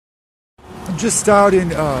just out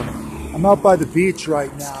in, I'm out by the beach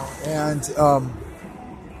right now, and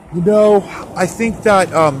I think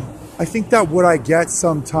that what I get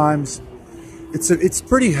sometimes, it's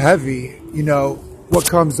pretty heavy. What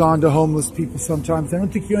comes on to homeless people sometimes. I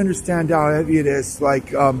don't think you understand how heavy it is.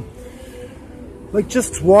 Like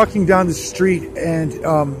just walking down the street and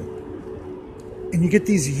you get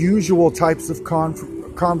these usual types of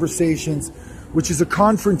conversations, which is a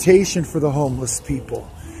confrontation for the homeless people,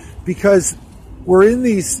 because we're in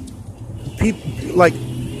these people, like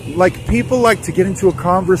people like to get into a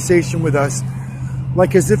conversation with us,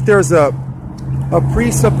 like as if there's a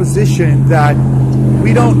presupposition that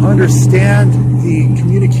we don't understand the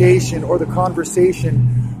communication or the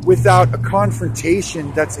conversation without a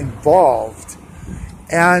confrontation that's involved.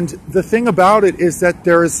 And the thing about it is that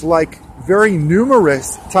there's like very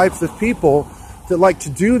numerous types of people that like to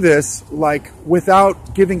do this like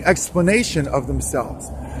without giving explanation of themselves.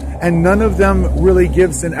 And none of them really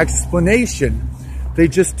gives an explanation. They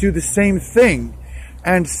just do the same thing.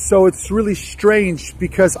 And so it's really strange,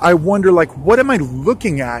 because I wonder, like, what am I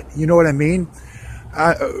looking at? You know what I mean?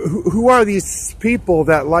 Who are these people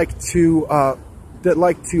that like to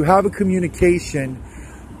have a communication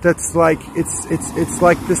that's like it's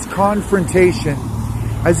like this confrontation,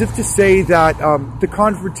 as if to say that the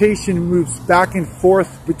confrontation moves back and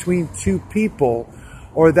forth between two people,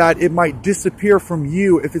 or that it might disappear from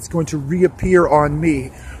you if it's going to reappear on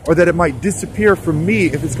me, or that it might disappear from me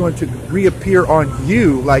if it's going to reappear on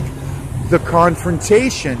you, like the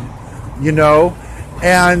confrontation,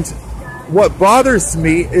 And what bothers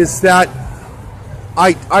me is that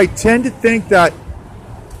I tend to think that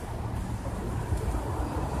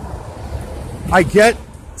I get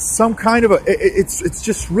some kind of it's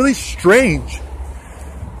just really strange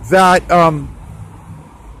that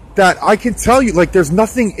that I can tell you, like, there's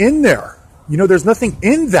nothing in there. There's nothing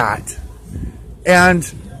in that.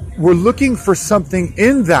 And we're looking for something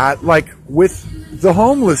in that, like with the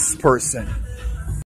homeless person.